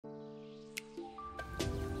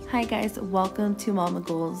Hi guys, welcome to Mama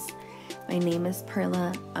Goals. My name is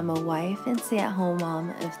Perla. I'm a wife and stay-at-home mom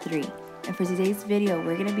of 3. And for today's video,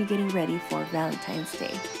 we're going to be getting ready for Valentine's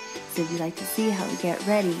Day. So if you'd like to see how we get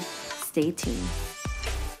ready, stay tuned.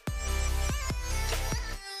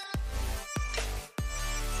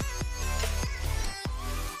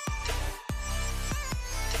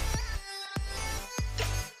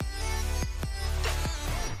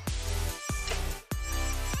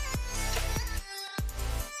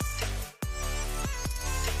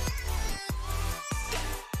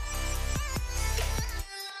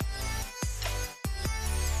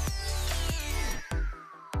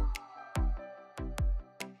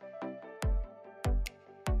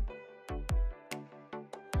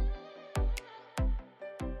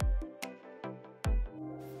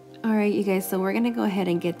 Alright you guys, so we're going to go ahead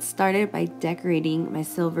and get started by decorating my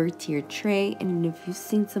silver tiered tray. And if you've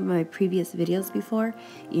seen some of my previous videos before,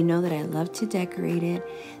 you know that I love to decorate it.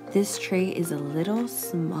 This tray is a little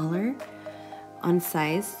smaller on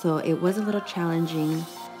size, so it was a little challenging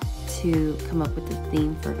to come up with a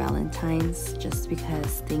theme for Valentine's just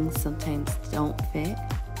because things sometimes don't fit.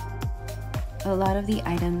 A lot of the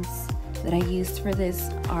items that I used for this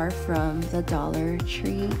are from the Dollar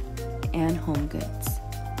Tree and Home Goods.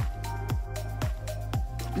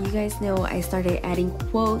 You guys know I started adding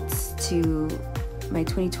quotes to my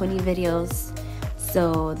 2020 videos.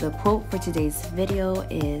 So the quote for today's video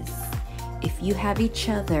is, if you have each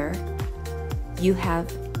other, you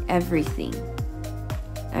have everything.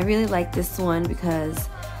 I really like this one because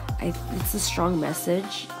it's a strong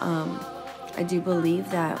message. I do believe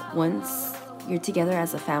that once you're together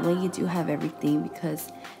as a family, you do have everything because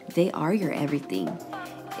they are your everything.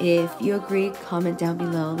 If you agree, comment down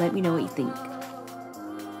below. Let me know what you think.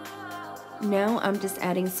 Now I'm just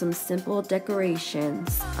adding some simple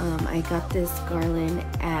decorations. I got this garland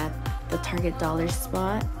at the Target dollar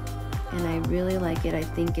spot and I really like it. I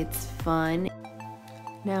think it's fun.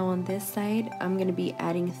 Now on this side, I'm going to be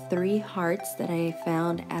adding 3 hearts that I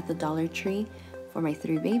found at the Dollar Tree for my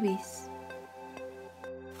 3 babies.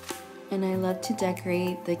 And I love to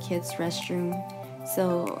decorate the kids' restroom.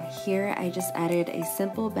 So here I just added a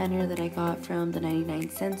simple banner that I got from the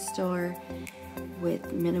 99-cent store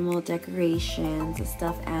with minimal decorations, a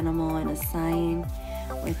stuffed animal, and a sign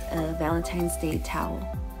with a Valentine's Day towel.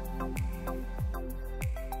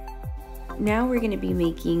 Now we're going to be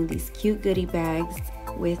making these cute goodie bags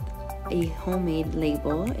with a homemade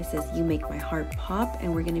label. It says, "You make my heart pop,"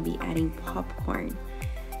 and we're going to be adding popcorn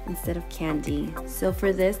instead of candy. So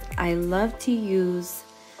for this, I love to use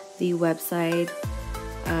the website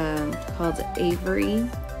called Avery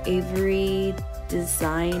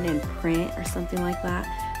Design and Print or something like that,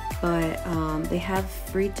 but they have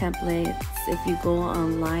free templates. If you go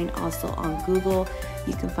online, also on Google,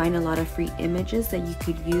 you can find a lot of free images that you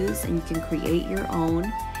could use, and you can create your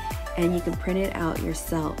own and you can print it out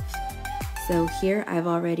yourself. So here I've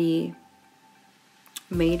already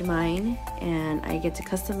made mine and I get to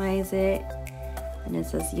customize it, and it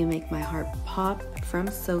says, "You make my heart pop" from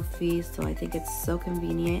Sophie, so I think it's so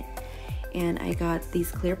convenient. And I got these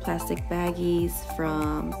clear plastic baggies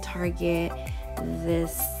from Target.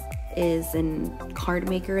 This is a card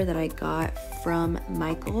maker that I got from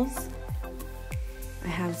Michael's. I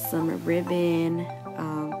have some ribbon,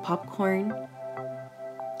 popcorn,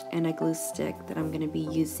 and a glue stick that I'm going to be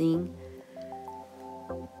using.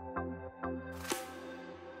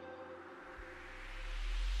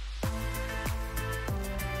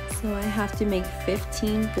 So I have to make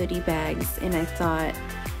 15 goodie bags, and I thought,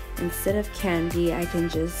 instead of candy, I can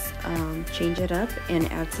just change it up and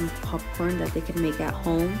add some popcorn that they can make at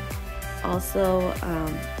home. Also,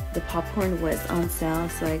 the popcorn was on sale,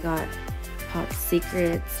 so I got Pop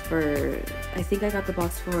Secrets for, I think I got the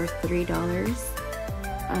box for $3.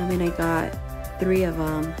 And I got 3 of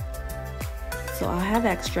them. So I'll have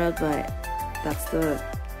extra, but that's the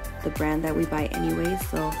brand that we buy anyway.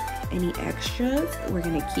 So any extras we're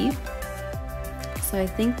gonna keep. So I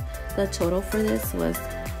think the total for this was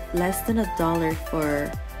less than $1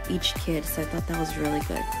 for each kid, so I thought that was really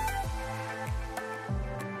good.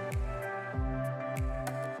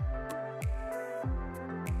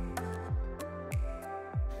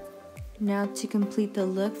 Now to complete the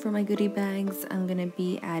look for my goodie bags, I'm gonna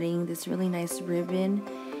be adding this really nice ribbon.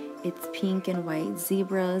 It's pink and white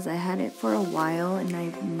zebras. I had it for a while and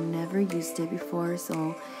I've never used it before,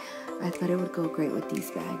 so I thought it would go great with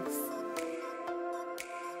these bags.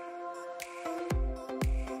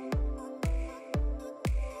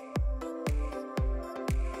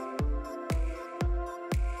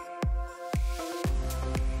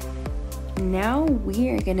 Now we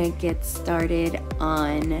are gonna get started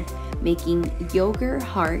on making yogurt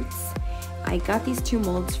hearts. I got these 2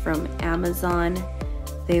 molds from Amazon.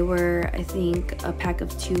 They were, I think, a pack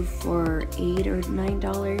of 2 for $8 or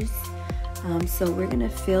 $9. So we're gonna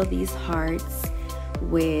fill these hearts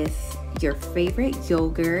with your favorite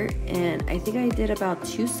yogurt, and I think I did about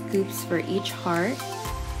 2 scoops for each heart.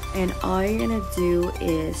 And all you're gonna do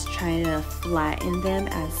is try to flatten them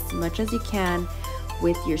as much as you can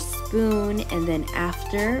with your spoon, and then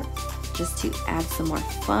after, just to add some more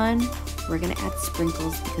fun, we're gonna add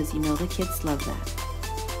sprinkles because you know the kids love that.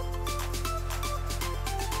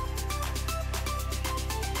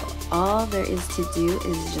 All there is to do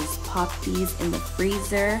is just pop these in the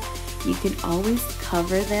freezer. You can always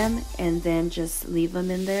cover them and then just leave them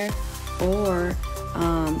in there, or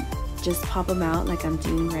just pop them out like I'm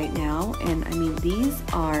doing right now. And I mean, these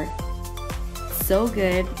are so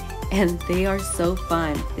good and they are so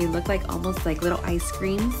fun. They look like almost like little ice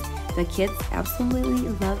creams. The kids absolutely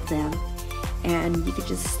love them, and you could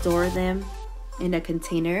just store them in a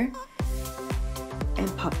container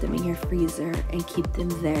and pop them in your freezer and keep them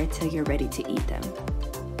there till you're ready to eat them.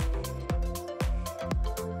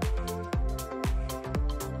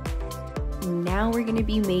 Now we're gonna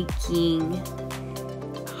be making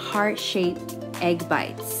heart-shaped egg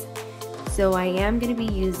bites. So I am gonna be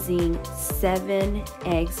using 7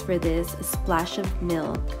 eggs for this, a splash of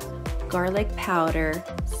milk, garlic powder,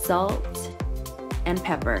 salt, and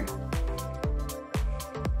pepper.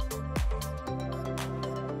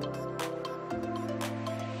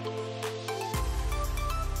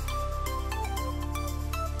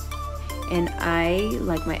 And I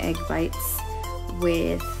like my egg bites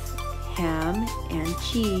with ham and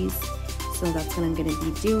cheese, so that's what I'm going to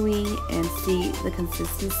be doing. And see, the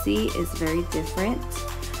consistency is very different,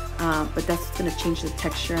 but that's going to change the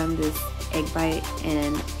texture on this egg bite,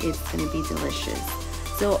 and it's going to be delicious.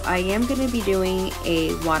 So I am going to be doing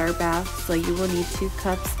a water bath, so you will need 2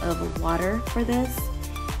 cups of water for this.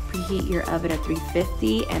 Preheat your oven at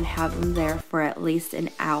 350 and have them there for at least an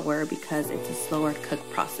hour because it's a slower cook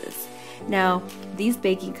process. Now, these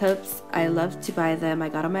baking cups, I love to buy them. I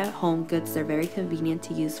got them at Home Goods. They're very convenient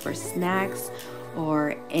to use for snacks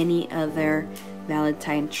or any other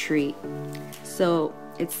Valentine treat. So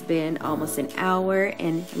it's been almost an hour,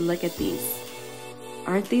 and look at these.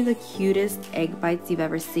 Aren't they the cutest egg bites you've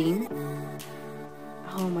ever seen?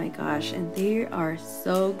 Oh my gosh, and they are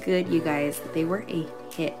so good, you guys. They were a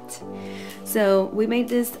hit. So we made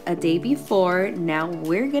this a day before. Now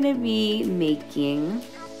we're gonna be making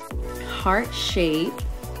heart-shaped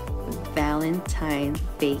Valentine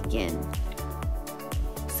bacon.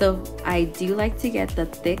 So I do like to get the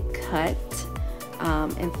thick cut,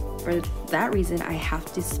 and for that reason I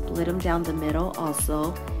have to split them down the middle,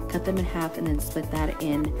 also cut them in half and then split that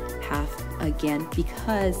in half again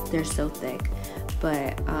because they're so thick.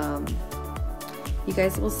 But you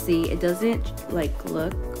guys will see it doesn't like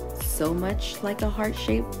look so much like a heart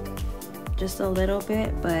shape, just a little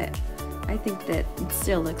bit, but I think that it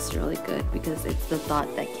still looks really good because it's the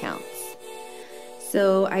thought that counts.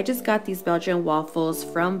 So I just got these Belgian waffles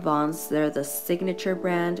from Vons. They're the signature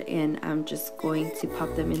brand, and I'm just going to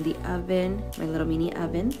pop them in the oven, my little mini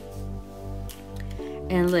oven.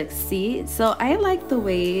 And look, see, so I like the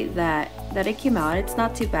way that it came out. It's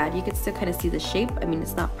not too bad. You can still kind of see the shape. I mean,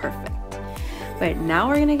 it's not perfect. But now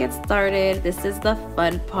we're gonna get started. This is the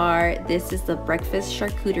fun part. This is the breakfast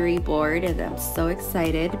charcuterie board, and I'm so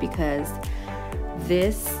excited because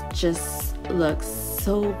this just looks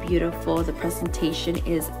so beautiful. The presentation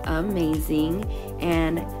is amazing,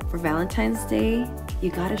 and for Valentine's Day, you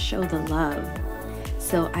gotta show the love.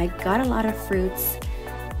 So I got a lot of fruits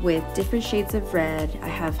with different shades of red. I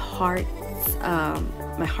have hearts,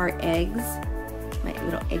 my heart eggs, my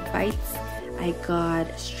little egg bites. I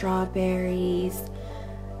got strawberries,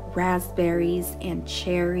 raspberries, and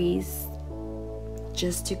cherries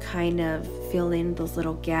just to kind of fill in those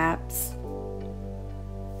little gaps.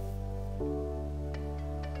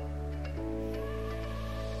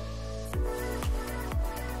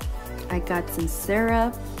 I got some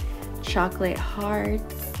syrup, chocolate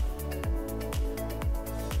hearts,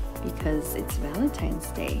 because it's Valentine's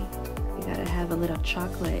Day. You gotta have a little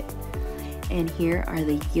chocolate. And here are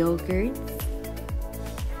the yogurts.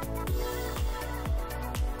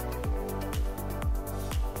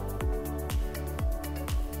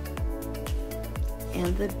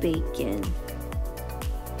 And the bacon.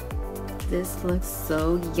 This looks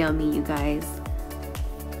so yummy, you guys.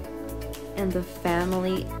 And the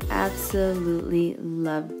family absolutely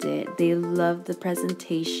loved it. They loved the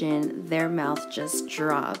presentation. Their mouth just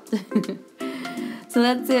dropped. So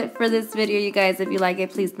that's it for this video, you guys. If you like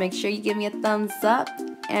it, please make sure you give me a thumbs up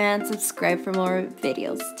and subscribe for more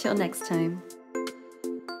videos. Till next time.